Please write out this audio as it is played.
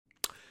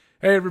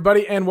Hey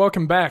everybody, and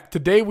welcome back.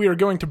 Today we are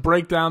going to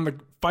break down the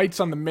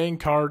fights on the main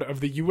card of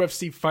the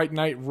UFC Fight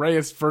Night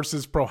Reyes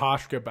versus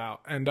Prochazka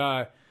bout. And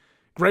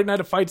great night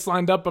of fights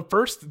lined up, but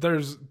first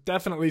there's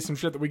definitely some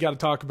shit that we got to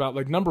talk about.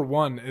 Like, number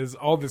one is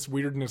all this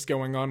weirdness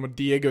going on with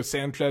Diego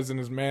Sanchez and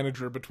his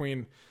manager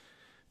between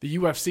the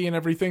UFC and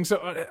everything. So,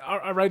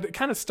 all right, it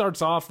kind of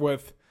starts off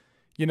with,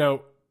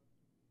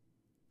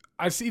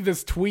 I see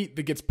this tweet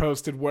that gets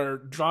posted where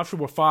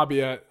Joshua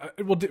Fabia,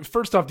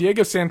 first off,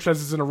 Diego Sanchez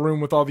is in a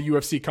room with all the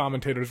UFC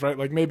commentators, right?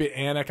 Like maybe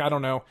Alec, I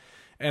don't know.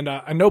 And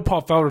I know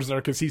Paul Felder's there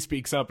because he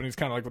speaks up and he's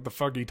kind of like, what the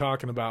fuck are you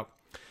talking about?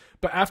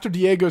 But after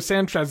Diego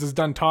Sanchez is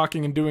done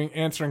talking and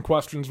answering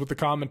questions with the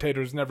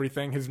commentators and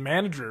everything, his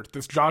manager,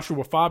 this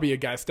Joshua Fabia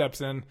guy,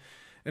 steps in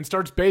and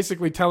starts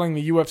basically telling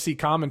the UFC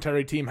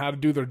commentary team how to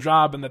do their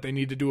job and that they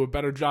need to do a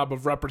better job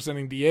of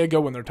representing Diego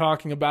when they're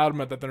talking about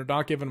him and that they're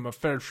not giving him a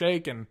fair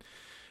shake and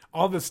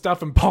all this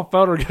stuff. And Paul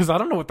Felder goes, I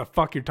don't know what the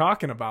fuck you're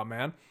talking about,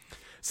 man.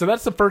 So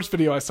that's the first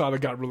video I saw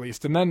that got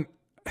released. And then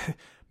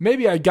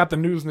maybe I got the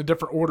news in a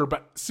different order,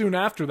 but soon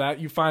after that,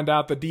 you find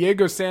out that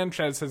Diego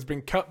Sanchez has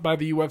been cut by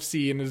the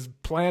UFC and his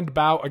planned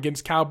bout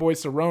against Cowboy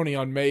Cerrone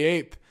on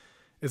May 8th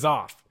is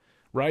off,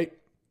 right?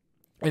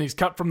 And he's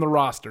cut from the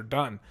roster,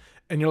 done.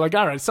 And you're like,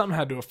 all right, something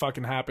had to have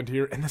fucking happened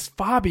here. And this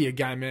Fabia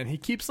guy, man, he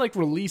keeps like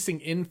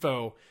releasing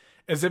info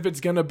as if it's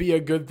going to be a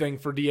good thing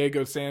for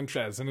Diego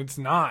Sanchez. And it's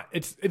not.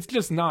 It's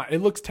just not.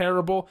 It looks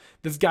terrible.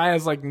 This guy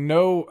has like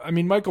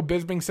Michael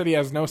Bisping said he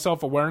has no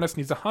self-awareness, and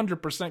he's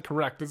 100%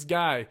 correct. This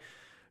guy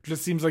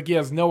just seems like he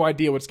has no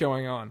idea what's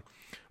going on,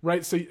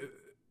 right? So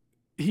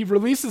he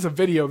releases a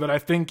video that I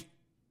think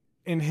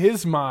in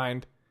his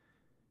mind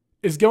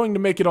is going to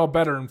make it all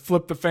better and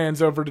flip the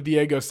fans over to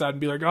Diego's side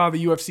and be like, oh,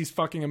 the UFC's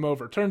fucking him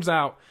over. Turns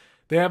out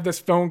they have this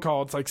phone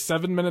call. It's like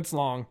 7 minutes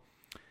long.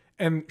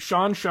 And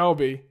Sean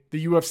Shelby,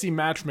 the UFC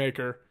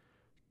matchmaker,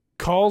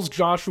 calls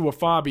Joshua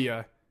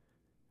Fabia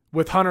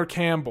with Hunter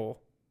Campbell,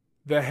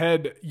 the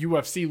head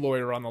UFC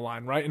lawyer, on the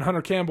line, right? And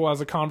Hunter Campbell has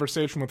a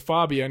conversation with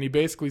Fabia, and he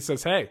basically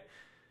says, hey,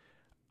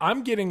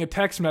 I'm getting a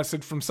text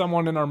message from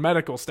someone in our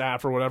medical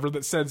staff or whatever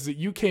that says that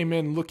you came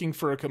in looking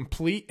for a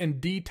complete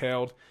and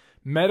detailed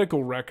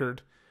medical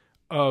record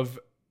of,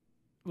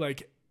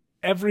 like,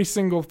 every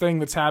single thing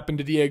that's happened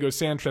to Diego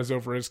Sanchez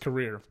over his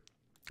career.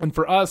 And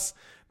for us,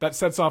 that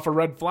sets off a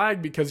red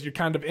flag because you're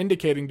kind of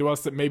indicating to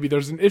us that maybe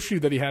there's an issue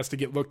that he has to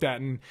get looked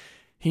at and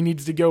he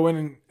needs to go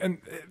in and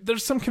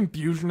there's some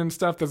confusion and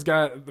stuff. This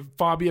guy,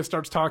 Fabia,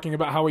 starts talking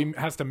about how he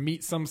has to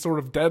meet some sort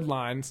of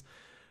deadlines.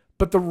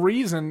 But the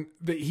reason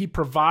that he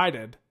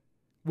provided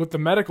with the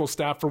medical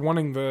staff for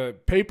wanting the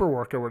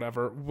paperwork or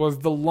whatever was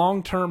the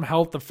long-term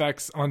health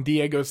effects on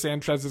Diego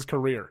Sanchez's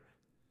career.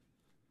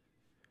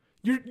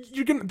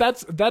 You're gonna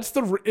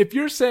if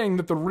you're saying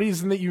that the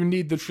reason that you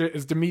need the shit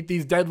is to meet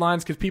these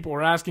deadlines because people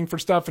are asking for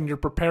stuff and you're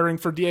preparing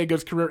for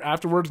Diego's career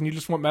afterwards and you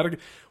just want medical,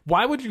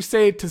 why would you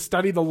say to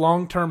study the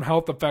long-term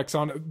health effects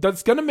on it?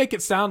 That's gonna make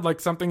it sound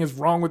like something is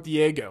wrong with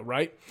Diego,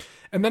 right?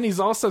 And then he's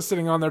also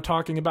sitting on there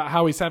talking about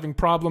how he's having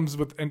problems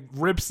with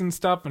rips and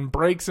stuff and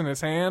breaks in his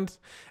hands,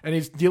 and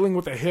he's dealing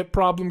with a hip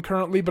problem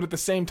currently, but at the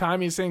same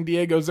time he's saying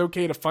Diego's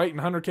okay to fight,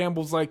 and Hunter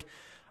Campbell's like,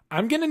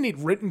 I'm gonna need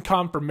written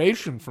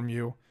confirmation from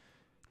you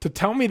to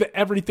tell me that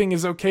everything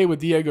is okay with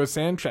Diego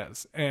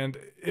Sanchez. And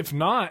if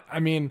not, I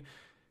mean,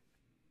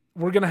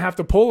 we're going to have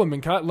to pull him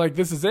and cut. Like,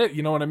 this is it.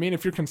 You know what I mean?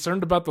 If you're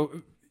concerned about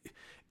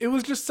it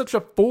was just such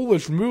a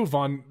foolish move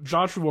on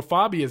Joshua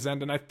Fabia's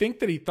end. And I think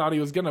that he thought he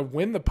was going to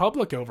win the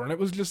public over. And it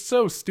was just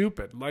so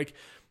stupid. Like,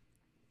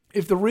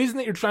 if the reason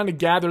that you're trying to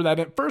gather that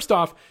in, first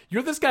off,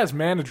 you're this guy's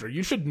manager.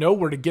 You should know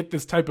where to get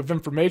this type of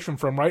information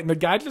from, right? And the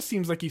guy just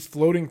seems like he's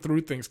floating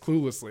through things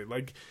cluelessly.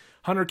 Like,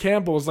 Hunter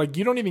Campbell is like,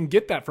 you don't even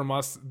get that from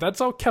us. That's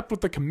all kept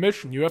with the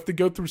commission. You have to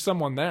go through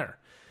someone there.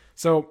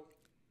 So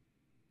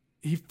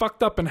he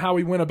fucked up in how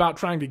he went about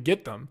trying to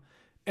get them.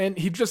 And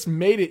he just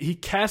made it. He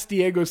cast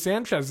Diego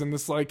Sanchez in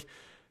this, like,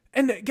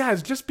 and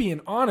guys, just being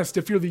honest,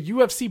 if you're the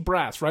UFC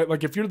brass, right?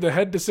 Like, if you're the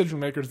head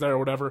decision makers there or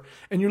whatever,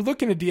 and you're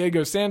looking at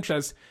Diego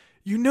Sanchez,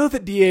 you know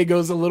that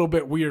Diego's a little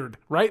bit weird,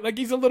 right? Like,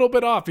 he's a little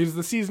bit off. He's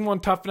the season 1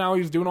 tough now.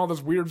 He's doing all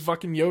this weird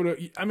fucking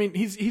Yoda. I mean,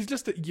 he's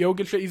just a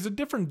yoga shit. He's a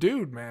different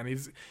dude, man.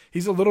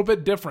 He's a little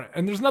bit different.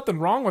 And there's nothing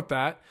wrong with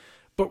that.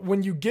 But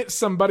when you get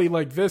somebody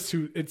like this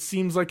who it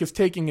seems like is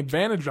taking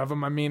advantage of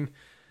him, I mean,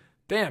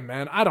 damn,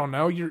 man, I don't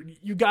know.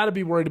 You got to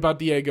be worried about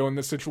Diego in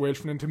this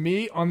situation. And to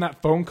me, on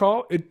that phone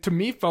call, it to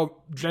me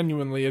felt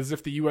genuinely as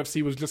if the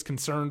UFC was just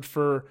concerned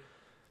for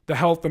the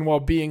health and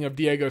well-being of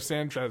Diego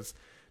Sanchez.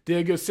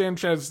 Diego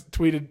Sanchez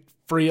tweeted,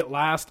 free at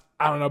last.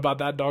 I don't know about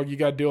that, dog. You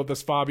got to deal with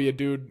this Fabia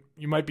dude.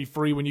 You might be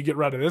free when you get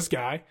rid of this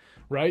guy,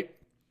 right?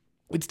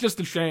 It's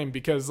just a shame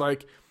because,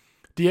 like,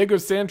 Diego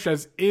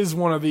Sanchez is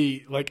one of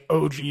the, like,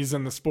 OGs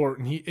in the sport,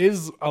 and he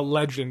is a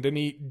legend, and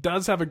he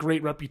does have a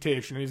great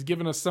reputation, and he's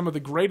given us some of the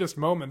greatest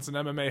moments in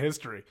MMA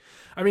history.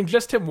 I mean,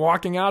 just him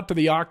walking out to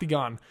the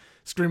octagon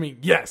screaming,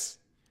 yes,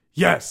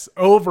 Yes,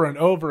 over and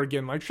over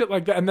again, like shit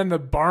like that. And then the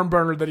barn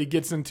burner that he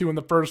gets into in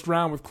the first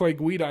round with Clay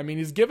Guida. I mean,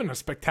 he's given us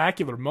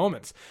spectacular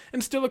moments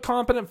and still a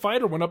competent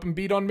fighter. Went up and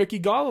beat on Mickey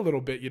Gall a little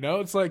bit, you know?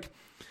 It's like,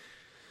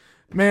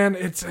 man,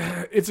 it's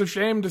a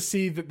shame to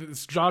see that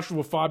this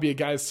Joshua Fabia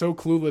guy is so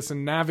clueless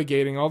and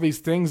navigating all these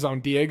things on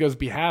Diego's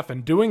behalf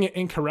and doing it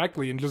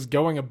incorrectly and just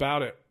going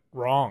about it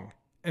wrong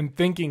and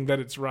thinking that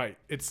it's right.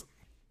 It's,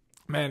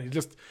 man,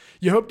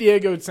 you hope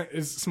Diego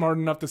is smart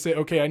enough to say,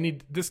 okay,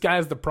 this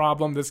guy's the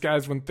problem. This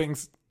guy's when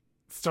things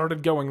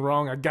started going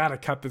wrong. I got to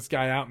cut this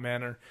guy out,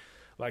 man. Or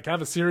like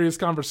have a serious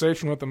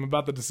conversation with him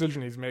about the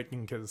decision he's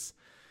making. Cause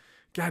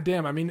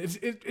goddamn, I mean,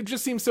 it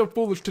just seems so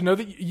foolish to know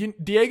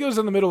that Diego's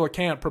in the middle of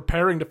camp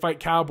preparing to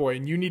fight Cowboy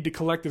and you need to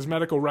collect his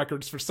medical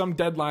records for some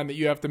deadline that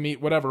you have to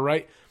meet, whatever,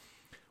 right?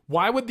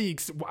 Why would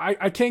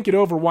I can't get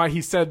over why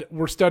he said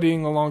we're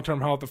studying the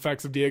long-term health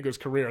effects of Diego's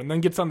career and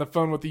then gets on the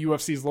phone with the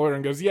UFC's lawyer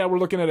and goes, yeah, we're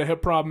looking at a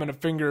hip problem and a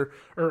finger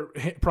or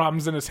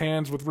problems in his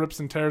hands with rips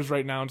and tears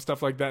right now and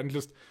stuff like that and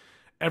just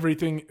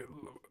everything.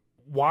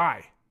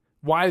 Why?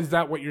 Why is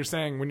that what you're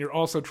saying when you're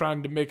also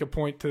trying to make a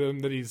point to him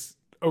that he's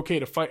okay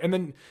to fight? And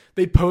then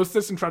they post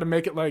this and try to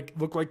make it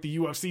look like the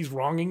UFC's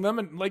wronging them.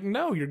 And like,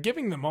 no, you're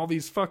giving them all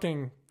this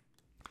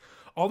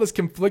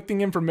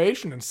conflicting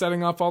information and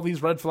setting off all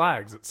these red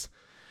flags. It's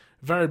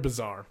very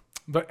bizarre.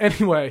 But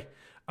anyway,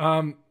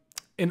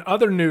 in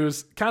other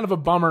news, kind of a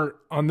bummer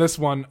on this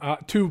one.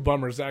 Two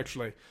bummers,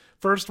 actually.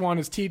 First one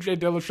is TJ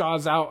Dillashaw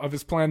is out of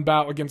his planned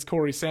bout against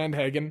Corey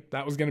Sandhagen.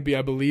 That was going to be,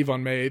 I believe,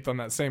 on May 8th on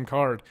that same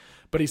card.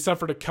 But he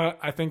suffered a cut,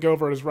 I think,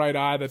 over his right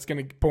eye that's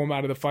going to pull him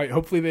out of the fight.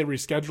 Hopefully they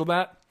reschedule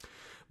that.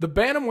 The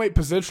bantamweight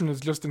position is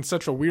just in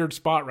such a weird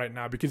spot right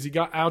now because you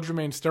got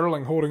Aljamain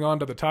Sterling holding on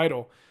to the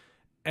title.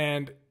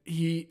 And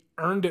he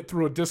earned it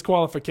through a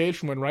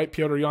disqualification win, right?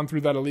 Petr Yan threw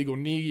that illegal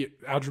knee.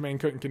 Aljamain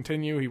couldn't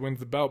continue. He wins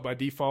the belt by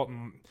default.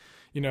 And,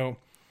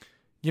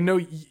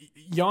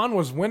 Yan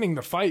was winning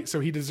the fight, so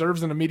he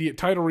deserves an immediate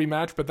title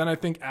rematch. But then I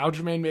think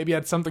Aljamain maybe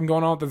had something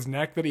going on with his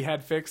neck that he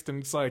had fixed.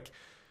 And it's like,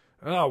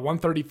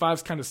 135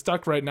 is kind of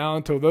stuck right now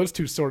until those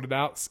two sorted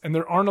out. And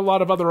there aren't a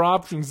lot of other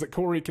options that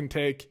Corey can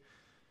take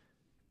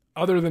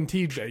other than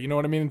TJ, you know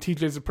what I mean? And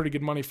TJ's a pretty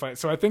good money fight.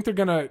 So I think they're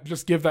going to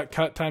just give that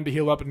cut time to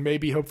heal up and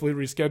maybe hopefully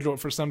reschedule it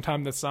for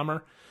sometime this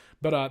summer.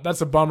 But that's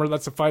a bummer.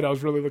 That's a fight I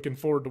was really looking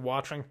forward to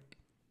watching.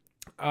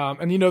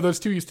 And those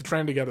two used to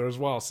train together as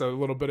well. So a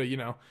little bit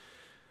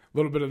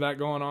of that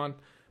going on.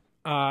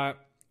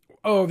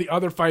 The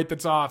other fight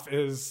that's off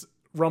is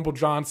Rumble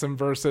Johnson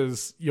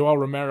versus Yoel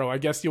Romero. I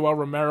guess Yoel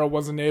Romero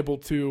wasn't able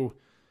to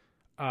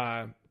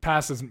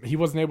he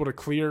wasn't able to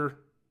clear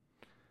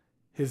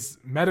his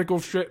medical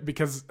shit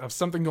because of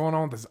something going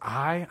on with his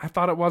eye. I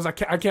thought it was. I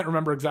can't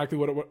remember exactly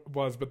what it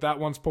was, but that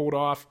one's pulled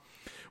off,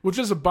 which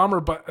is a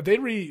bummer. But they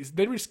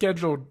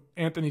rescheduled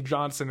Anthony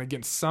Johnson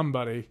against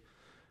somebody.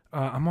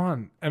 I'm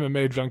on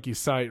MMA Junkie's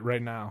site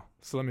right now,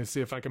 so let me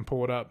see if I can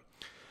pull it up.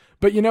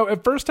 But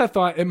at first I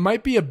thought it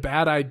might be a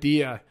bad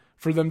idea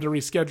for them to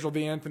reschedule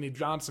the Anthony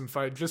Johnson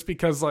fight, just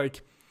because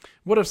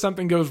what if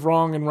something goes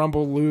wrong and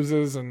Rumble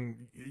loses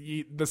and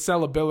the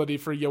sellability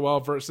for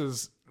Yoel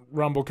versus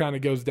Rumble kind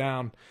of goes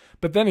down.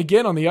 But then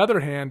again, on the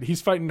other hand,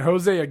 he's fighting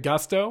Jose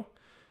Augusto,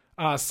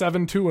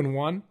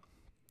 7-2-1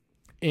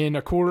 in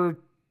a quarter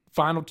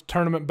final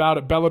tournament bout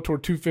at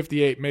Bellator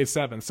 258, May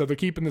 7th. So they're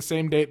keeping the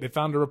same date. They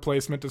found a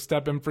replacement to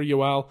step in for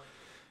Yoel.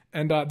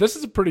 And this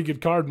is a pretty good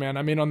card, man.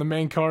 I mean, on the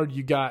main card,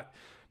 you got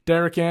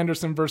Derek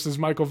Anderson versus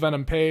Michael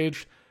Venom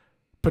Page,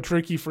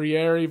 Patricky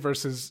Freire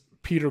versus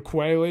Peter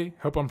Quayle,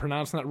 hope I'm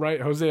pronouncing that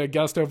right, Jose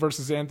Augusto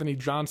versus Anthony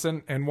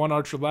Johnson, and Juan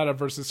Archuleta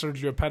versus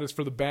Sergio Pettis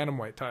for the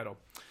bantamweight title.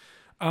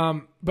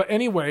 But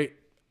anyway,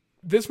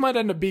 this might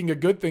end up being a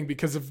good thing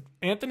because if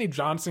Anthony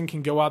Johnson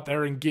can go out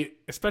there and get,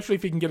 especially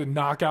if he can get a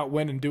knockout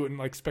win and do it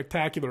in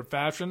spectacular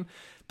fashion,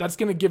 that's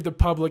going to give the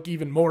public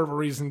even more of a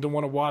reason to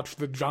want to watch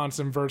the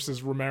Johnson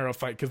versus Romero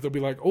fight because they'll be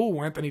like,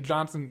 oh, Anthony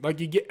Johnson,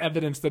 you get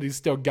evidence that he's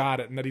still got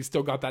it and that he's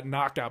still got that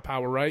knockout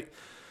power, right?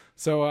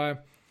 So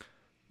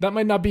that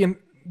might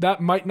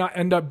not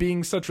end up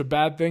being such a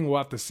bad thing. We'll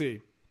have to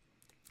see.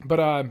 But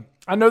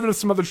I know there's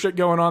some other shit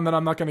going on that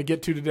I'm not going to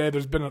get to today.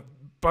 There's been a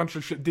bunch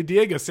of shit.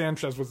 Diego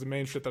Sanchez was the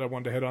main shit that I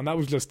wanted to hit on. That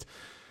was just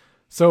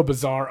so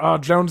bizarre.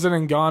 Jones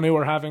and Ngannou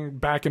are having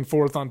back and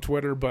forth on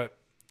Twitter, but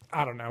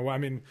I don't know. I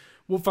mean,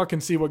 we'll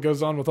fucking see what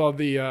goes on with all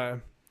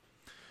the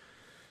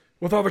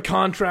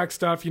contract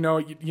stuff.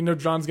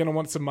 John's going to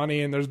want some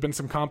money, and there's been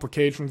some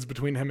complications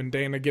between him and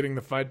Dana getting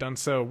the fight done.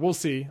 So we'll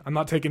see. I'm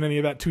not taking any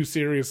of that too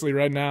seriously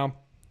right now.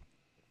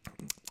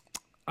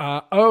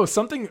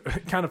 Something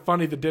kind of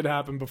funny that did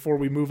happen before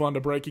we move on to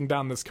breaking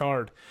down this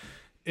card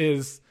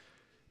is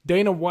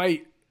Dana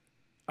White,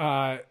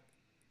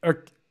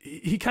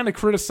 he kind of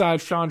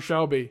criticized Sean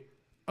Shelby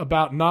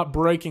about not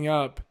breaking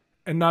up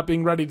and not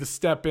being ready to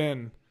step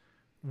in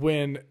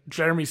when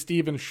Jeremy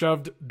Stevens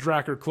shoved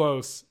Drakkar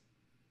close,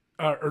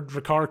 or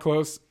Drakkar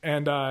close,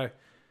 and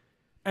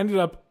ended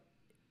up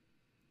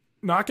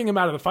knocking him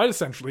out of the fight,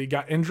 essentially. He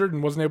got injured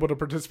and wasn't able to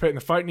participate in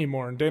the fight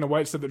anymore. And Dana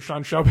White said that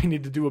Sean Shelby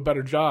needed to do a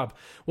better job.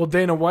 Well,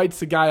 Dana White's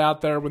the guy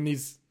out there when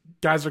these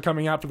guys are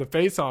coming out for the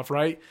face-off,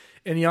 right?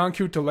 And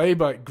Yanku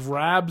Taleba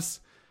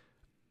grabs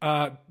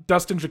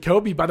Dustin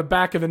Jacoby by the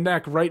back of the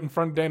neck right in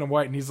front of Dana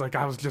White, and he's like,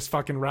 I was just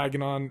fucking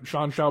ragging on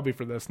Sean Shelby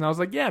for this. And I was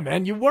like, yeah,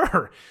 man, you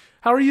were.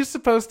 How are you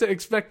supposed to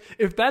expect,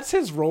 if that's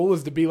his role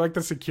is to be like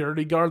the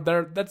security guard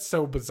there, that's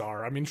so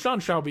bizarre. I mean,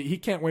 Sean Shelby, he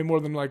can't weigh more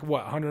than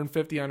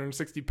 150,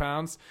 160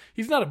 pounds.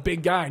 He's not a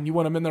big guy, and you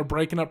want him in there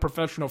breaking up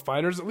professional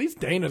fighters. At least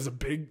Dana's a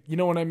big, you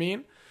know what I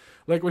mean?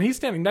 Like, when he's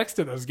standing next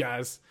to those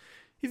guys,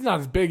 he's not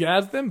as big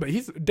as them, but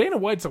Dana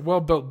White's a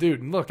well-built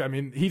dude. And look, I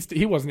mean,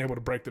 he wasn't able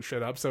to break the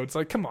shit up, so it's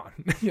like, come on.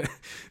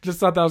 Just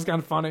thought that was kind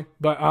of funny.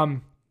 But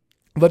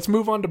let's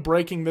move on to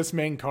breaking this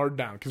main card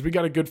down, because we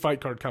got a good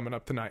fight card coming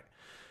up tonight.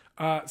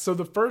 So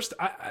the first,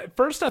 I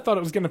thought it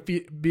was going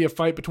to be a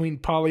fight between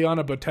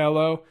Poliana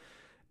Botelho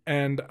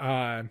and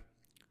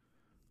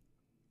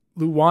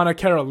Luana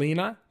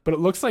Carolina, but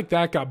it looks like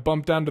that got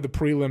bumped down to the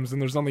prelims,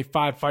 and there's only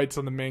 5 fights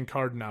on the main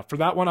card now. For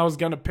that one, I was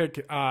going to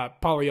pick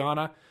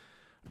Poliana,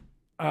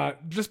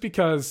 just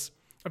because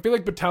I feel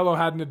like Botelho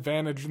had an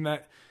advantage in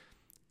that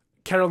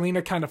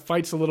Carolina kind of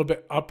fights a little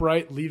bit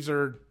upright, leaves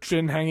her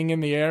chin hanging in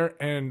the air,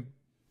 and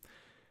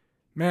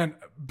man,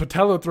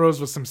 Botelho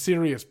throws with some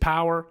serious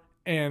power.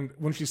 And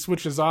when she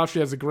switches off, she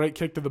has a great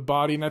kick to the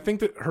body. And I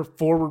think that her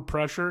forward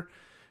pressure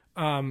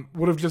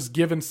would have just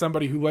given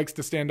somebody who likes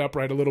to stand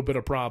upright a little bit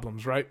of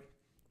problems, right?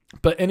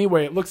 But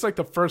anyway, it looks like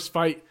the first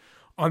fight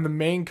on the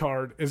main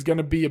card is going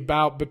to be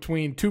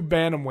between 2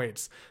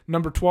 bantamweights.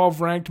 Number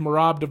 12 ranked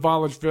Merab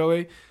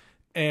Dvalishvili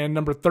and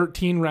number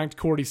 13 ranked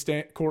Cody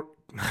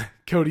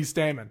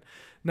Stamann.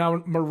 Now,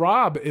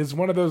 Merab is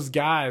one of those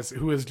guys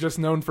who is just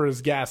known for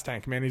his gas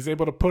tank, man. He's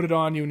able to put it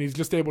on you, and he's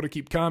just able to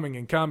keep coming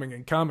and coming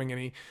and coming,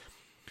 and he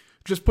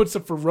just puts a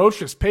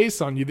ferocious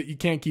pace on you that you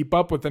can't keep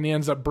up with, and he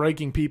ends up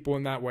breaking people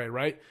in that way,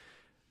 right?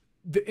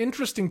 The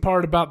interesting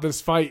part about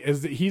this fight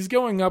is that he's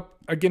going up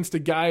against a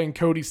guy in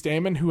Cody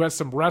Stamann who has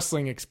some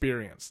wrestling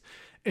experience.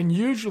 And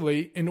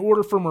usually, in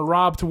order for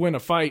Merab to win a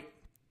fight,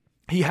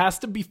 he has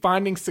to be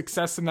finding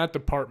success in that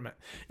department.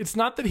 It's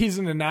not that he's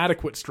an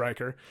inadequate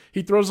striker.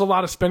 He throws a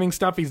lot of spinning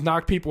stuff. He's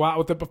knocked people out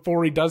with it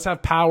before. He does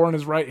have power in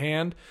his right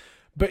hand.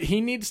 But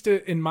he needs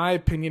to, in my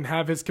opinion,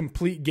 have his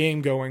complete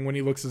game going when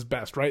he looks his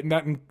best, right?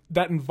 And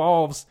that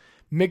involves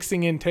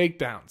mixing in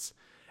takedowns.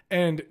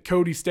 And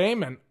Cody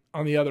Stamann,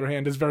 on the other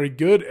hand, is very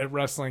good at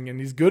wrestling, and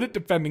he's good at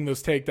defending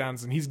those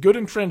takedowns, and he's good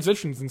in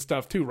transitions and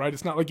stuff too, right?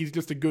 It's not like he's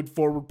just a good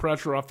forward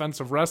pressure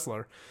offensive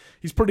wrestler.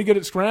 He's pretty good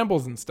at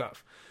scrambles and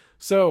stuff.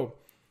 So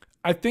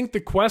I think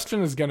the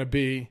question is going to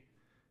be,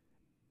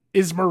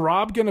 is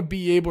Merab going to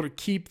be able to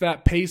keep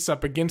that pace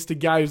up against a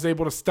guy who's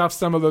able to stuff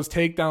some of those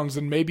takedowns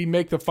and maybe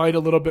make the fight a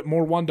little bit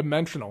more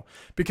one-dimensional?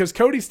 Because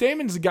Cody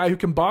Stamann's a guy who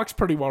can box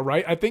pretty well,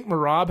 right? I think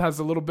Merab has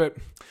a little bit...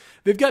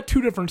 They've got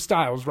 2 different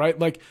styles, right?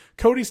 Like,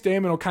 Cody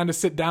Stamann will kind of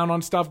sit down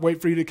on stuff,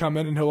 wait for you to come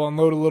in, and he'll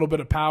unload a little bit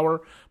of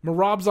power.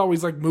 Merab's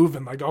always,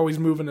 moving, always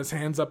moving his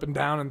hands up and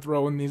down and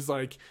throwing these,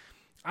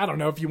 I don't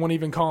know if you want to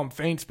even call him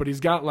feints, but he's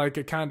got,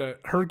 a kind of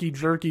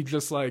herky-jerky,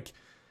 just,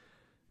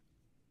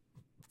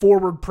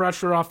 forward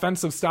pressure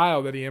offensive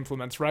style that he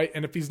implements, right?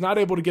 And if he's not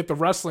able to get the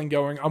wrestling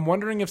going, I'm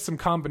wondering if some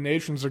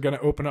combinations are going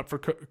to open up for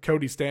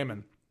Cody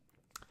Stamann.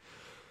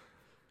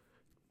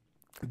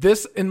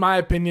 This, in my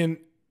opinion,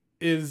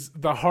 is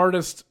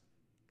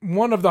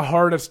one of the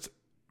hardest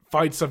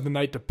fights of the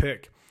night to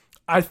pick.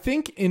 I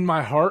think in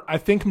my heart,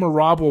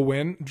 Merab will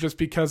win just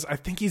because I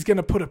think he's going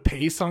to put a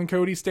pace on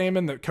Cody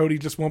Stamann that Cody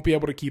just won't be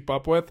able to keep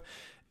up with.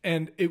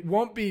 And it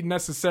won't be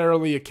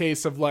necessarily a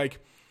case of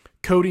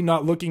Cody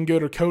not looking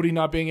good or Cody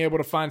not being able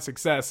to find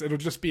success. It'll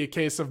just be a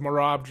case of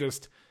Merab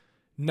just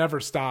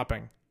never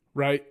stopping,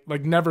 right?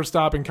 Never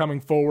stopping,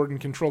 coming forward and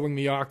controlling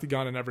the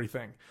octagon and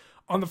everything.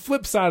 On the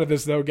flip side of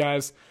this, though,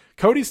 guys,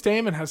 Cody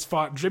Stamann has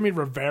fought Jimmy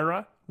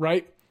Rivera,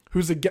 right?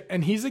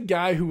 And he's a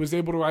guy who was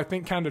able to, I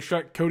think, kind of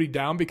shut Cody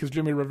down because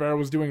Jimmy Rivera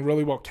was doing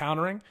really well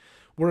countering.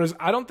 Whereas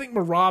I don't think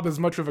Merab is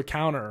much of a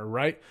counterer,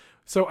 right?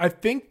 So I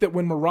think that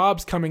when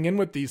Merab's coming in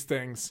with these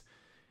things,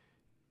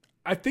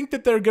 I think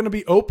that there are going to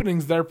be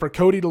openings there for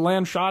Cody to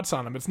land shots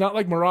on him. It's not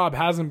like Merab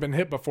hasn't been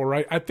hit before,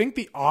 right? I think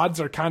the odds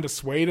are kind of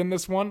swayed in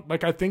this one.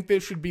 I think they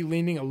should be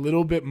leaning a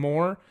little bit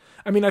more.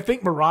 I mean, I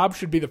think Merab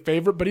should be the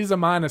favorite, but he's a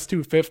minus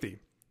 250.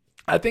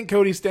 I think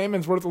Cody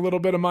Stamann's worth a little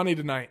bit of money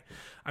tonight.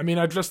 I mean,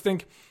 I just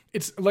think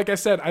it's, like I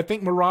said, I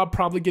think Merab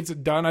probably gets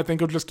it done. I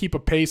think he'll just keep a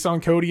pace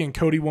on Cody, and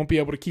Cody won't be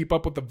able to keep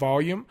up with the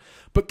volume.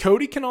 But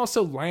Cody can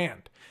also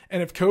land.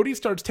 And if Cody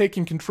starts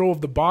taking control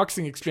of the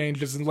boxing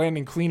exchanges and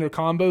landing cleaner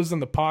combos in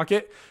the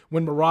pocket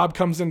when Merab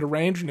comes into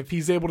range, and if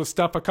he's able to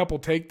stuff a couple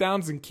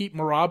takedowns and keep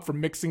Merab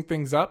from mixing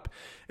things up,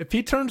 if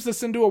he turns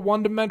this into a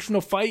one-dimensional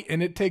fight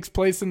and it takes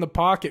place in the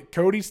pocket,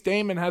 Cody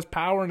Stamann has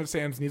power in his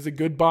hands and he's a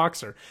good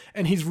boxer.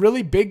 And he's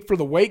really big for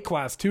the weight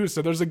class too,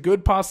 so there's a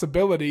good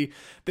possibility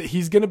that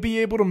he's going to be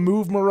able to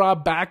move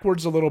Merab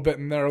backwards a little bit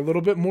in there, a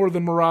little bit more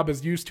than Merab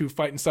is used to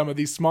fighting some of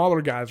these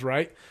smaller guys,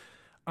 right?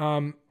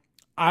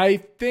 I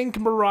think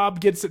Merab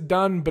gets it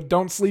done, but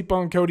don't sleep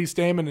on Cody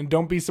Stamann, and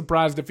don't be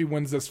surprised if he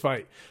wins this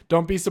fight.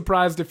 Don't be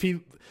surprised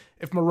if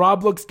If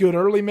Merab looks good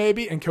early,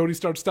 maybe, and Cody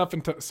starts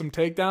stuffing some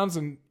takedowns,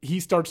 and he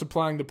starts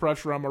applying the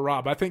pressure on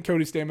Merab, I think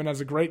Cody Stamann has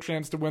a great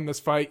chance to win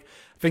this fight.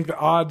 I think the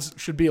odds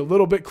should be a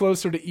little bit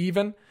closer to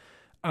even,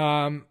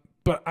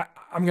 but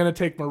I'm going to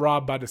take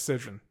Merab by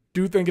decision.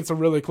 Do think it's a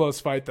really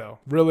close fight, though.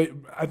 Really,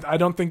 I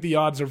don't think the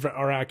odds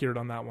are accurate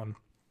on that one.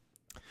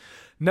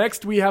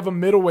 Next, we have a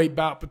middleweight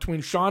bout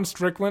between Sean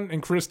Strickland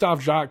and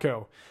Krzysztof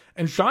Jotko.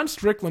 And Sean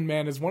Strickland,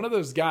 man, is one of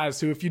those guys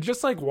who, if you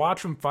just like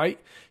watch him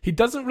fight, he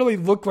doesn't really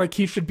look like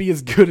he should be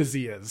as good as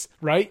he is,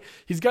 right?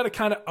 He's got a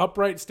kind of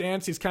upright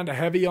stance. He's kind of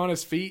heavy on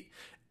his feet,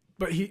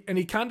 but he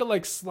kind of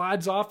like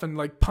slides off and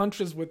like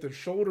punches with his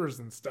shoulders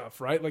and stuff,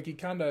 right? Like he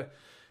kind of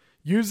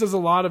uses a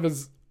lot of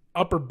his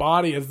upper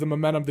body as the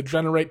momentum to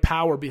generate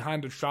power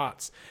behind his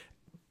shots.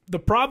 The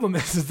problem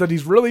is that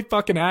he's really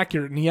fucking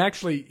accurate, and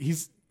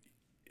his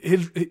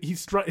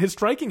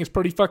striking is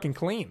pretty fucking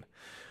clean.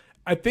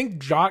 I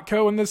think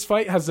Jotko in this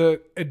fight has an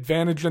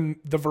advantage in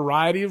the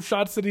variety of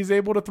shots that he's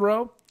able to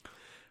throw.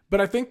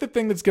 But I think the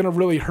thing that's going to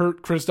really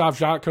hurt Krzysztof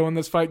Jotko in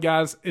this fight,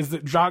 guys, is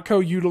that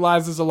Jotko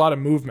utilizes a lot of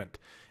movement.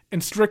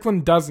 And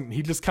Strickland doesn't.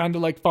 He just kind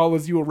of like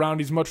follows you around.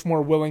 He's much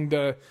more willing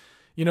to,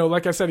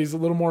 like I said, he's a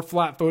little more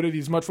flat-footed.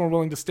 He's much more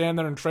willing to stand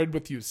there and trade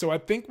with you. So I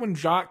think when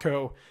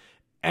Jotko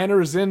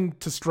enters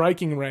into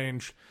striking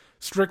range,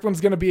 Strickland's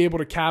going to be able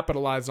to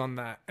capitalize on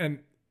that. And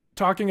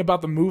talking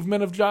about the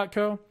movement of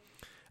Jotko,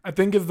 I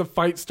think as the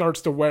fight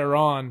starts to wear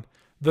on,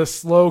 the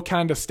slow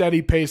kind of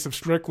steady pace of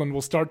Strickland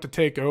will start to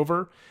take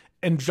over.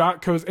 And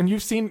Jotko's, and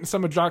you've seen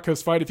some of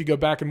Jotko's fight if you go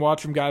back and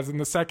watch him, guys. In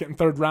the second and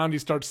third round, he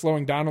starts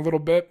slowing down a little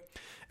bit.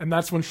 And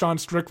that's when Sean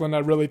Strickland, I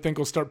really think,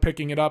 will start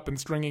picking it up and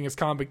stringing his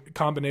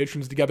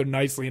combinations together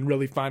nicely and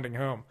really finding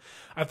home.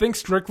 I think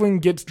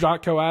Strickland gets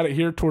Jotko out of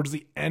here towards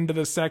the end of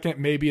the second,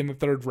 maybe in the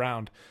third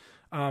round.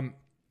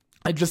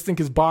 I just think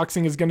his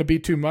boxing is going to be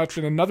too much.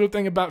 And another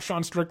thing about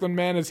Sean Strickland,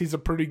 man, is he's a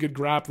pretty good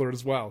grappler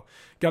as well.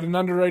 Got an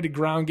underrated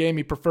ground game.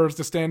 He prefers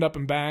to stand up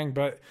and bang,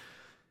 but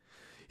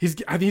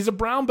he's a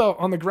brown belt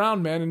on the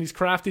ground, man, and he's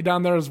crafty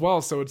down there as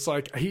well. So it's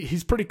like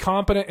he's pretty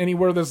competent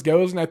anywhere this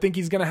goes, and I think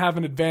he's going to have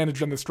an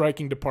advantage in the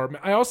striking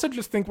department. I also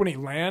just think when he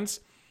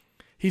lands,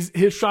 his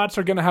shots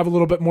are going to have a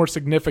little bit more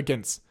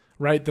significance,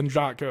 right, than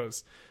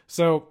Jotko's.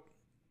 So,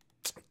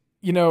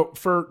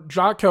 for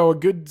Jotko, a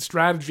good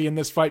strategy in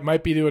this fight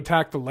might be to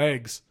attack the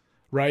legs,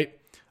 right,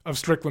 of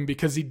Strickland,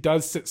 because he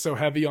does sit so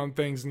heavy on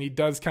things, and he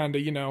does kind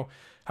of,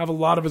 have a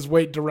lot of his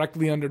weight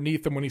directly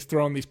underneath him when he's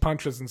throwing these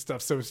punches and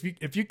stuff. So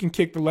if you can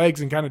kick the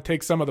legs and kind of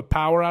take some of the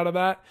power out of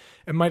that,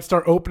 it might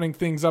start opening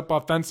things up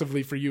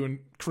offensively for you and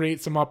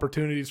create some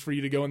opportunities for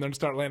you to go in there and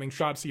start landing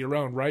shots of your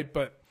own, right?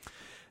 But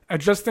I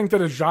just think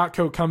that as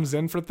Jotko comes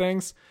in for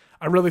things,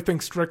 I really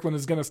think Strickland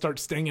is going to start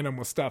stinging him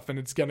with stuff, and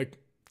it's going to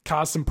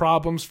cause some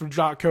problems for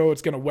Jotko.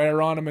 It's going to wear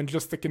on him, and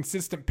just the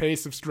consistent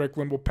pace of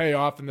Strickland will pay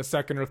off in the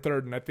second or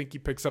third, and I think he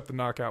picks up the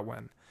knockout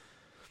win.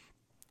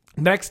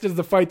 Next is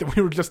the fight that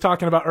we were just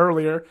talking about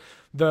earlier,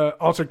 the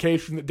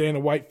altercation that Dana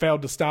White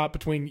failed to stop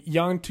between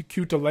Jan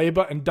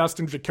Cutelaba and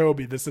Dustin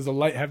Jacoby. This is a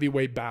light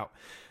heavyweight bout.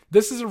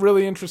 This is a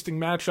really interesting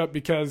matchup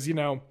because,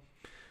 Jan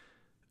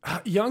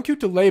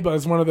Cutelaba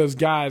is one of those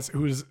guys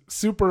who's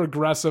super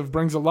aggressive,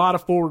 brings a lot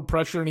of forward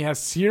pressure, and he has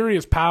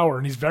serious power,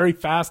 and he's very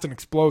fast and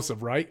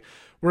explosive, right?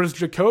 Whereas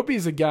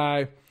Jacoby's a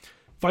guy,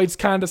 fights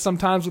kind of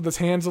sometimes with his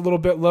hands a little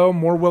bit low,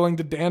 more willing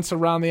to dance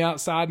around the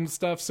outside and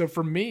stuff. So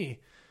for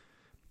me,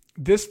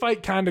 this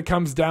fight kind of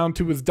comes down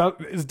to is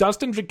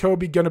Dustin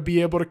Jacoby going to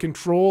be able to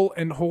control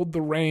and hold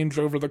the range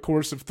over the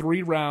course of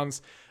 3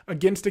 rounds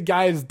against a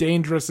guy as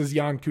dangerous as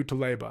Jan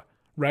Cutelaba,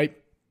 right?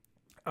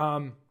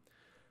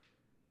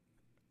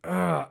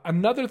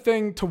 Another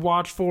thing to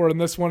watch for in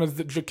this one is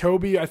that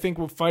Jacoby, I think,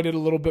 will fight at a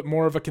little bit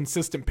more of a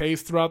consistent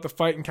pace throughout the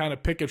fight and kind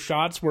of pick his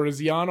shots,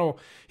 whereas Yano,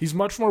 he's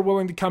much more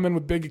willing to come in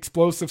with big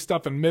explosive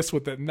stuff and miss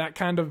with it, and that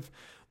kind of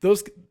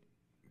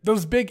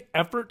those big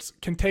efforts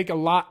can take a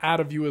lot out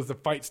of you as the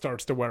fight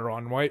starts to wear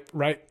on,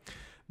 right?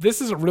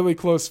 This is a really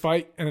close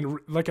fight, and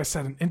like I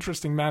said, an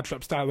interesting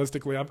matchup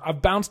stylistically.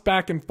 I've bounced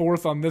back and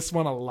forth on this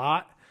one a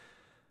lot.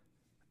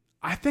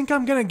 I think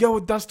I'm going to go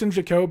with Dustin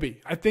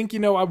Jacoby. I think,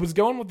 I was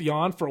going with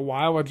Jan for a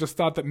while. I just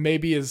thought that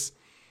maybe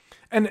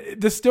and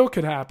this still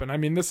could happen. I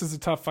mean, this is a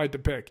tough fight to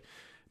pick.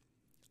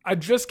 I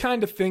just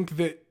kind of think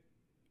that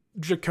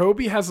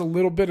Jacoby has a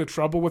little bit of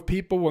trouble with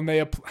people when they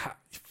apply.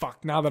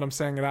 Fuck, now that I'm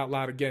saying it out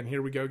loud again,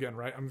 here we go again,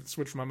 right? I'm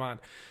switching my mind.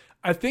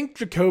 I think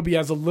Jacoby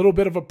has a little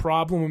bit of a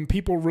problem when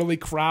people really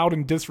crowd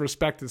and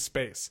disrespect his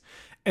space.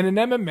 And in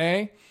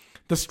MMA,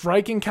 the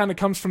striking kind of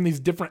comes from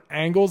these different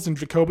angles, and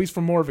Jacoby's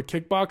from more of a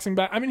kickboxing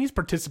back. I mean, he's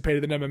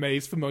participated in MMA.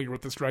 He's familiar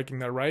with the striking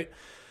there, right?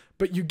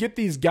 But you get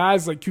these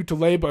guys like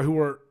Cutelaba who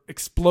are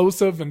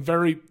explosive and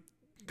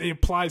they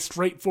apply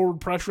straightforward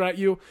pressure at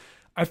you.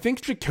 I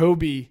think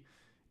Jacoby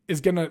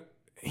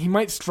he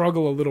might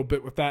struggle a little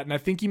bit with that, and I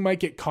think he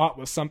might get caught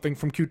with something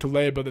from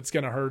Cutelaba that's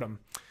going to hurt him.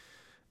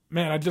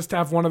 Man, I just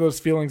have one of those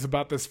feelings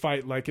about this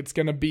fight. Like, it's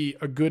going to be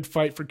a good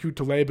fight for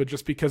Cutelaba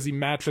just because he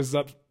matches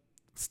up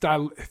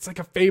style. It's like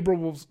a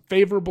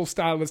favorable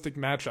stylistic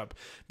matchup,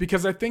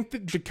 because I think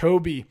that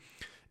Jacoby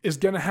is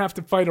going to have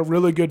to fight a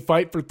really good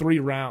fight for 3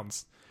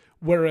 rounds,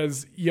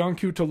 whereas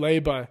Iancu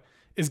Taleba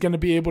is going to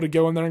be able to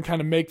go in there and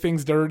kind of make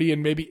things dirty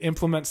and maybe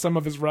implement some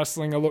of his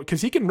wrestling a little,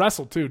 because he can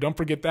wrestle too. Don't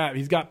forget that.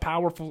 He's got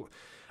powerful.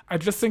 I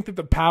just think that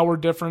the power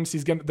difference,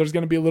 there's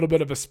going to be a little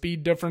bit of a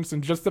speed difference,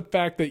 and just the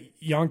fact that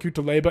Iancu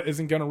Taleba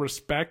isn't going to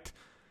respect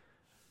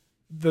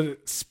the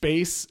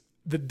space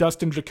that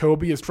Dustin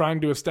Jacoby is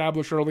trying to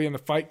establish early in the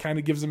fight kind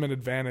of gives him an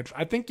advantage.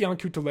 I think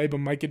Iancu Taleba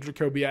might get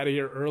Jacoby out of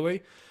here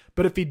early,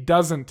 but if he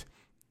doesn't,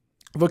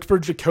 look for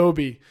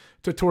Jacoby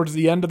to, towards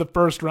the end of the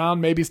first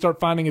round, maybe start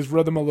finding his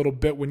rhythm a little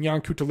bit when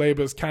Iancu Taleba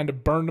has kind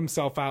of burned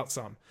himself out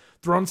some,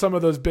 thrown some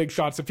of those big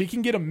shots. If he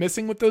can get him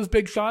missing with those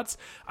big shots,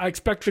 I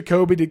expect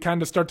Jacoby to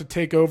kind of start to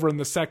take over in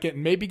the second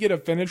and maybe get a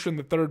finish in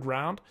the third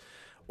round.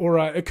 Or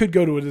it could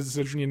go to a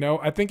decision,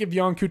 I think if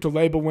Iancu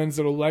Taleba wins,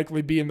 it'll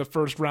likely be in the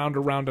first round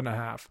or round and a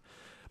half.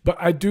 But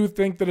I do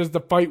think that as the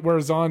fight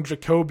wears on,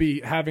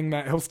 Jacoby having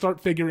that, he'll start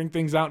figuring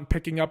things out and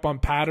picking up on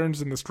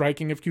patterns in the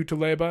striking of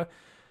Taleba,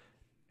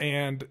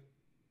 and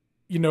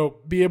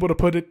be able to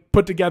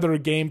put together a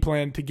game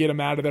plan to get him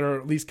out of there,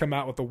 or at least come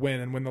out with a win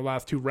and win the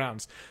last 2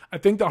 rounds. I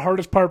think the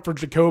hardest part for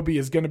Jacoby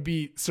is going to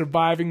be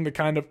surviving the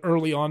kind of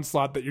early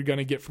onslaught that you're going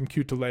to get from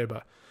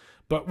Taleba.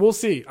 But we'll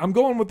see. I'm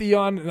going with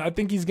Ian, and I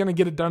think he's going to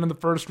get it done in the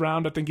first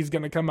round. I think he's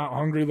going to come out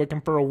hungry, looking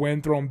for a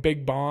win, throwing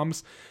big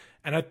bombs.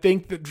 And I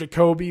think that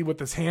Jacoby, with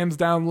his hands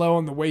down low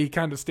and the way he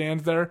kind of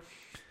stands there,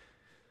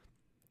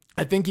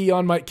 I think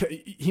Ian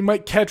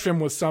might catch him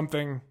with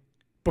something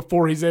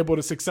before he's able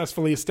to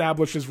successfully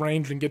establish his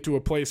range and get to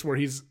a place where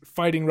he's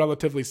fighting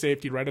relatively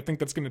safety, right? I think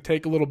that's going to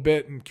take a little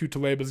bit, and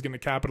Taleba is going to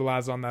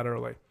capitalize on that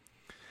early.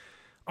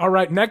 All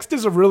right, next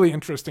is a really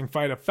interesting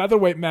fight, a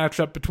featherweight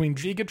matchup between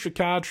Giga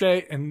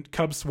Chikadze and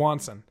Cub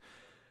Swanson.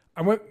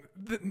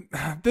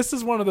 This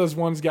is one of those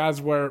ones,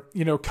 guys, where,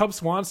 Cub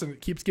Swanson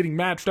keeps getting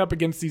matched up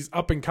against these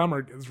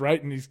up-and-comers,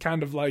 right? And he's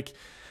kind of like,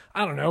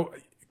 I don't know,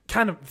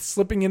 kind of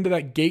slipping into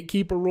that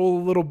gatekeeper role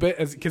a little bit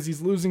because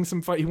he's losing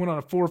some fight. He went on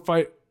a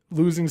 4-fight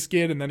losing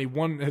skid, and then he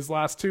won his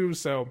last 2,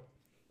 so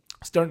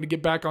starting to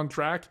get back on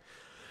track.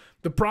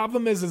 The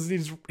problem is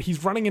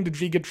he's running into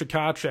Giga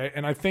Chikadze,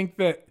 and I think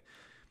that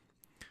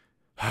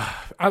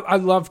I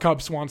love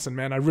Cub Swanson,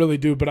 man. I really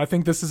do. But I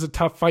think this is a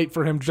tough fight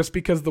for him just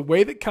because the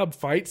way that Cub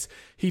fights,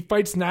 he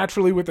fights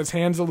naturally with his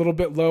hands a little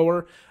bit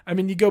lower. I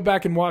mean, you go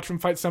back and watch him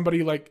fight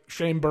somebody like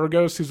Shane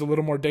Burgos, who's a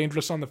little more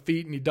dangerous on the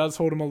feet, and he does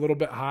hold him a little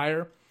bit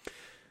higher.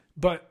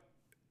 But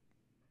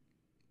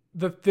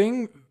the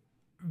thing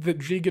that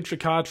Giga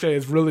Chikadze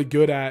is really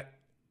good at,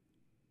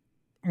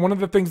 one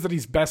of the things that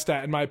he's best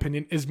at, in my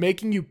opinion, is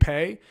making you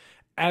pay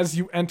as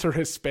you enter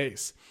his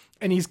space.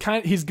 And he's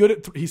good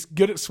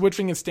at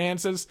switching his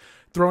stances,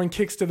 throwing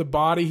kicks to the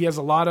body. He has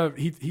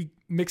he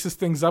mixes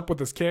things up with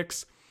his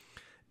kicks,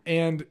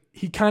 and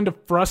he kind of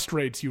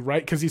frustrates you,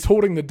 right? Because he's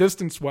holding the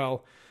distance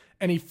well,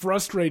 and he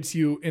frustrates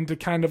you into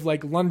kind of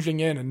like lunging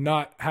in and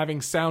not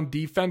having sound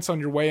defense on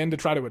your way in to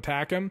try to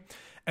attack him.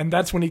 And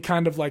that's when he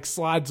kind of like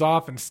slides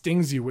off and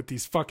stings you with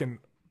these fucking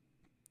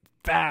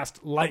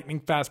lightning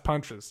fast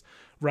punches,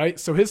 right?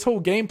 So his whole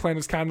game plan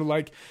is kind of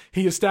like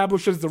he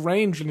establishes the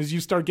range, and as you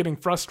start getting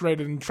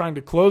frustrated and trying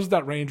to close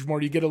that range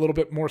more, you get a little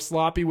bit more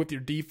sloppy with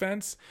your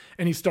defense,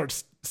 and he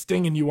starts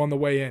stinging you on the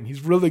way in.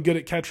 He's really good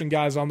at catching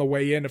guys on the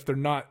way in if they're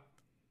not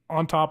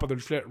on top of their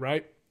shit,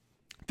 right?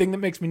 The thing that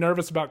makes me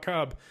nervous about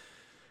Cub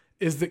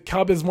is that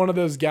Cub is one of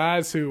those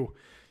guys who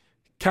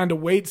kind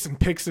of waits and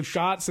picks his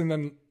shots and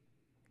then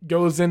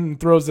goes in and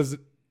throws his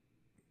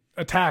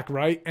attack,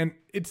 right? And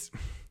it's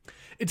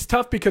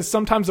tough because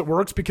sometimes it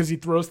works because he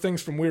throws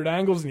things from weird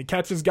angles and he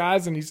catches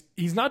guys, and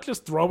he's not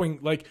just throwing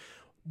like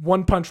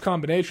one punch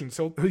combinations.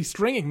 So he's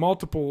stringing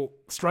multiple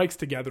strikes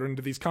together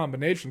into these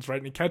combinations, right?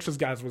 And he catches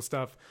guys with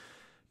stuff.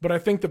 But I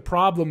think the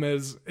problem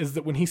is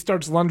that when he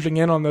starts lunging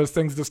in on those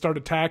things to start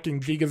attacking,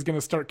 Giga's going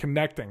to start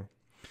connecting.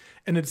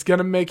 And it's going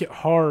to make it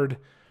hard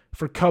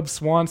for Cub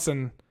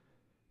Swanson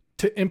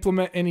to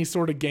implement any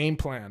sort of game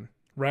plan,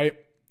 right?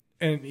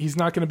 And he's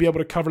not going to be able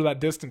to cover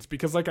that distance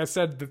because, like I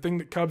said, the thing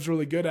that Cub's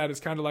really good at is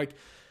kind of like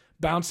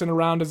bouncing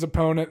around his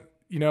opponent,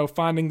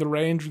 finding the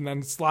range and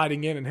then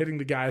sliding in and hitting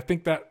the guy. I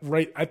think that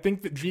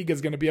Giga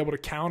is going to be able to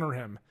counter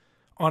him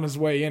on his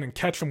way in and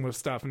catch him with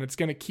stuff, and it's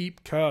going to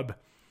keep Cub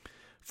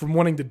from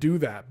wanting to do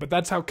that. But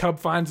that's how Cub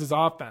finds his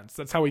offense.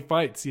 That's how he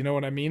fights. You know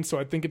what I mean? So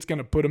I think it's going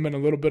to put him in a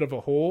little bit of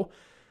a hole,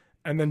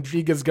 and then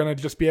Giga's going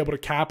to just be able to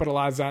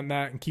capitalize on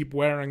that and keep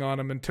wearing on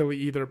him until he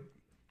either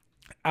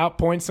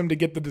outpoints him to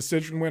get the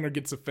decision win or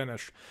gets a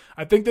finish.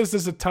 I think this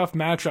is a tough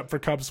matchup for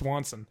Cub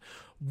Swanson.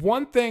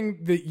 One thing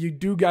that you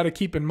do got to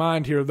keep in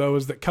mind here, though,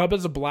 is that Cub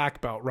is a black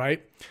belt,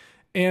 right?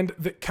 And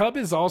that Cub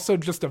is also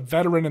just a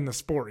veteran in the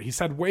sport. He's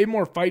had way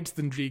more fights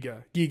than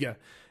Giga.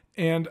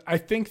 And I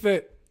think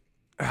that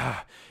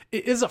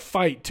it is a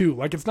fight, too.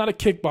 Like, it's not a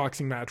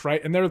kickboxing match,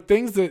 right? And there are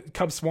things that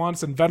Cub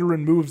Swanson,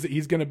 veteran moves that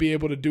he's going to be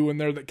able to do in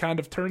there that kind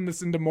of turn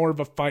this into more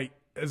of a fight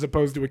as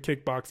opposed to a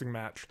kickboxing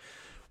match.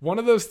 One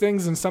of those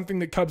things, and something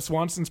that Cub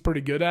Swanson's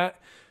pretty good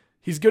at,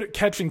 He's good at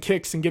catching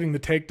kicks and getting the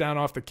takedown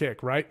off the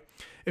kick, right?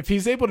 If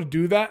he's able to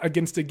do that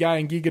against a guy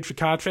in Giga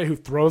Chikadze who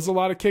throws a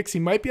lot of kicks, he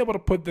might be able to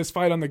put this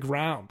fight on the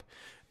ground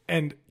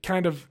and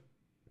kind of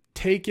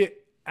take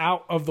it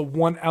out of the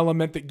one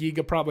element that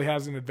Giga probably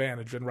has an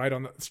advantage in, right,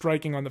 on the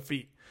striking on the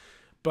feet.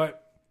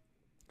 But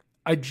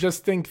I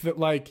just think that,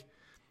 like,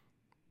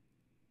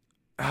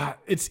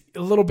 it's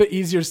a little bit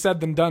easier said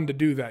than done to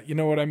do that. You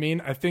know what I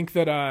mean? I think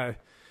that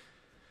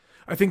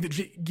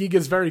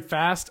Giga's very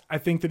fast. I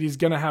think that he's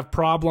going to have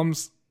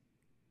problems,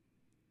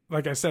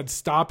 like I said,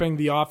 stopping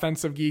the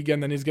offense of Giga,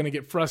 and then he's going to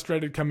get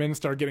frustrated, come in,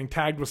 start getting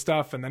tagged with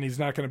stuff, and then he's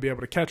not going to be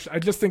able to catch. I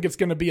just think it's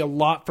going to be a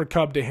lot for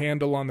Cub to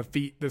handle on the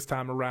feet this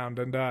time around.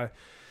 And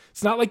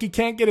it's not like he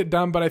can't get it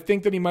done, but I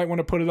think that he might want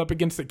to put it up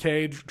against the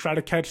cage, try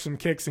to catch some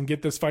kicks and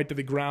get this fight to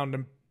the ground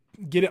and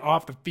get it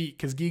off the feet,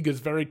 because Giga's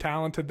very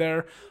talented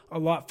there, a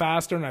lot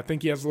faster, and I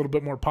think he has a little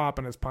bit more pop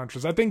in his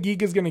punches. I think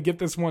Giga's going to get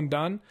this one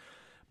done,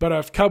 but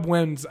if Cub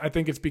wins, I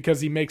think it's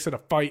because he makes it a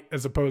fight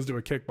as opposed to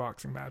a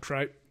kickboxing match,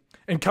 right?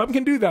 And Cub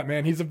can do that,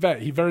 man. He's a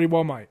vet. He very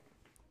well might.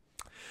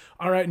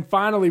 All right, and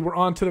finally, we're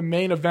on to the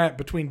main event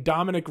between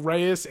Dominic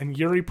Reyes and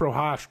Yuri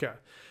Prochazka.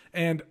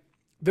 And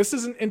this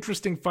is an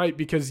interesting fight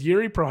because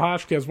Yuri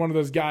Prochazka is one of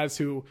those guys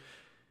who,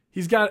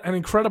 he's got an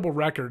incredible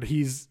record.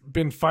 He's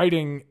been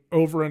fighting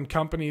over in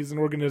companies and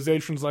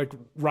organizations like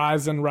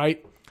Reyes,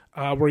 right,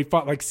 where he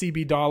fought like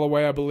CB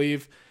Dalloway, I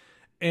believe.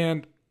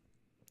 And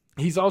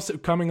he's also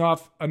coming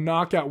off a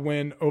knockout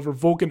win over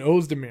Volkan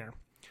Ozdemir.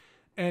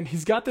 And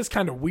he's got this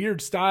kind of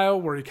weird style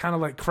where he kind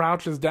of like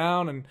crouches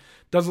down and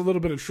does a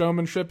little bit of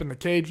showmanship in the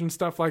cage and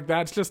stuff like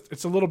that.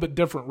 It's a little bit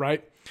different,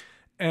 right?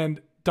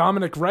 And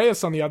Dominic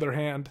Reyes, on the other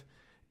hand,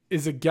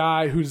 is a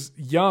guy who's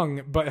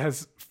young but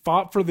has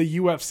fought for the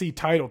UFC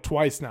title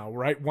twice now,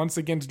 right? Once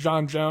against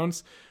John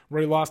Jones,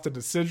 where he lost a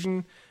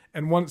decision,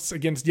 and once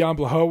against Jan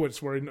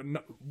Blachowicz, where he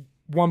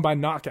won by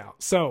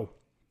knockout. So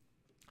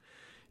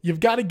you've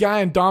got a guy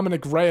in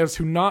Dominic Reyes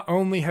who not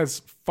only has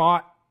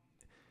fought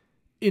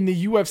in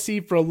the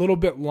UFC for a little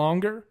bit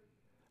longer,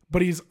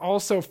 but he's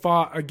also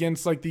fought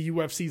against like the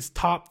UFC's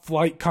top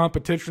flight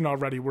competition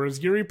already,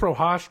 whereas Yuri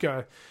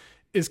Prochazka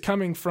is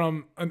coming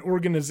from an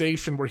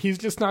organization where he's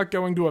just not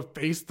going to have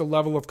faced the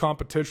level of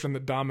competition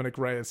that Dominic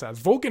Reyes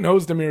has. Volkan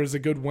Ozdemir is a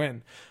good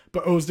win,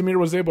 but Ozdemir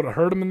was able to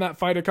hurt him in that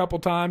fight a couple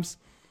times.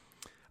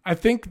 I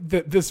think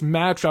that this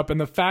matchup and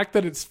the fact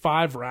that it's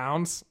 5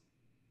 rounds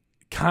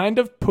kind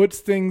of puts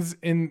things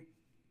in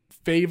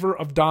favor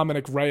of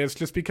Dominic Reyes,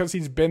 just because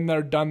he's been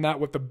there, done that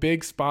with the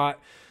big spot,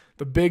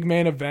 the big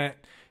main event.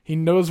 He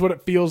knows what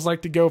it feels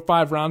like to go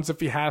 5 rounds if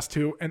he has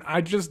to, and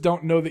I just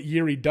don't know that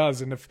Yuri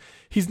does. And if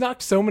he's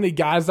knocked so many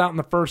guys out in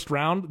the first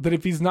round, that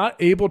if he's not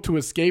able to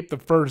escape the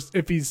first,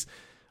 if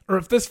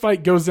this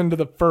fight goes into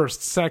the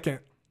first, second,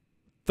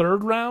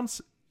 third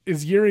rounds,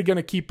 is Yuri going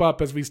to keep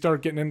up as we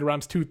start getting into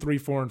rounds 2, 3,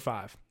 4, and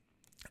 5?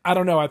 I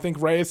don't know. I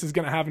think Reyes is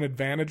going to have an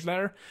advantage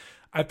there.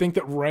 I think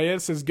that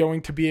Reyes is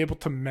going to be able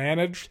to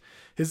manage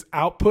his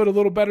output a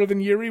little better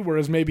than Yuri,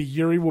 whereas maybe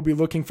Yuri will be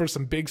looking for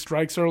some big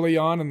strikes early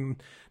on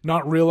and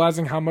not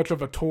realizing how much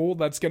of a toll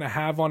that's going to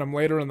have on him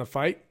later in the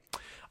fight.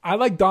 I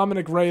like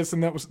Dominic Reyes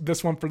in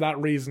this one for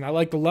that reason. I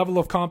like the level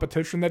of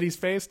competition that he's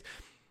faced,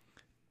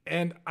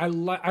 and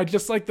I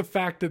just like the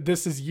fact that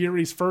this is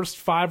Yuri's first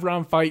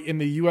 5-round fight in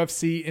the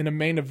UFC in a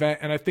main event,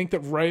 and I think that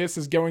Reyes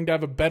is going to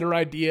have a better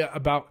idea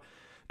about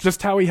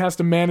just how he has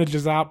to manage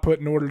his output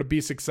in order to be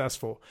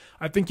successful.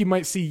 I think you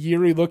might see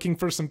Yuri looking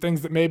for some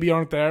things that maybe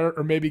aren't there,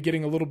 or maybe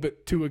getting a little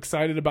bit too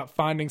excited about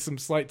finding some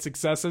slight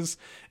successes.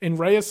 And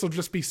Reyes will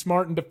just be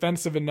smart and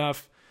defensive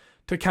enough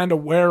to kind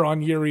of wear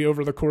on Yuri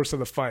over the course of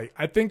the fight.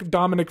 I think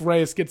Dominic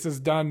Reyes gets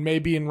this done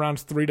maybe in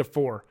rounds 3 to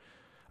 4.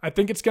 I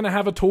think it's going to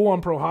have a toll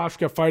on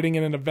Prochazka fighting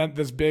in an event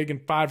this big in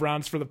 5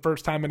 rounds for the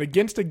first time, and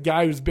against a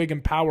guy who's big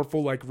and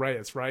powerful like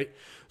Reyes, right?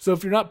 So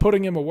if you're not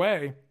putting him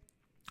away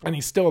and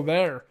he's still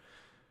there,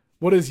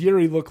 what does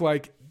Yuri look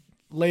like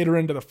later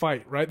into the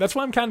fight, right? That's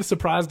why I'm kind of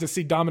surprised to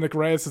see Dominic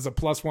Reyes as a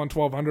plus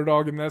 112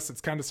 underdog in this. It's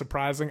kind of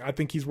surprising. I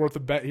think he's worth a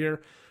bet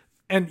here.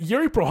 And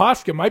Yuri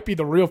Prochazka might be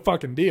the real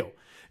fucking deal.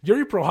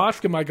 Yuri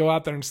Prochazka might go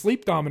out there and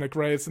sleep Dominic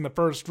Reyes in the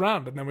first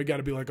round, and then we got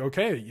to be like,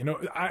 okay, you know,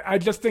 I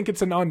just think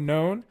it's an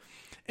unknown,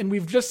 and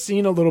we've just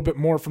seen a little bit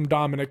more from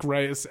Dominic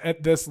Reyes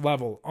at this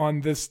level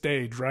on this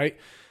stage, right?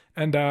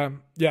 And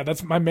yeah,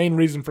 that's my main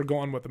reason for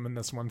going with him in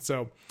this one.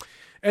 So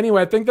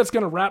anyway, I think that's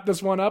going to wrap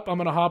this one up. I'm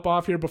going to hop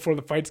off here before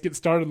the fights get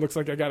started. Looks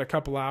like I got a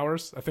couple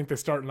hours. I think they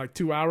start in like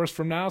 2 hours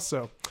from now.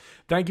 So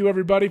thank you,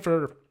 everybody,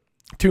 for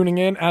tuning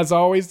in. As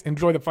always,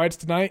 enjoy the fights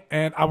tonight,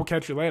 and I will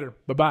catch you later.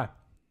 Bye-bye.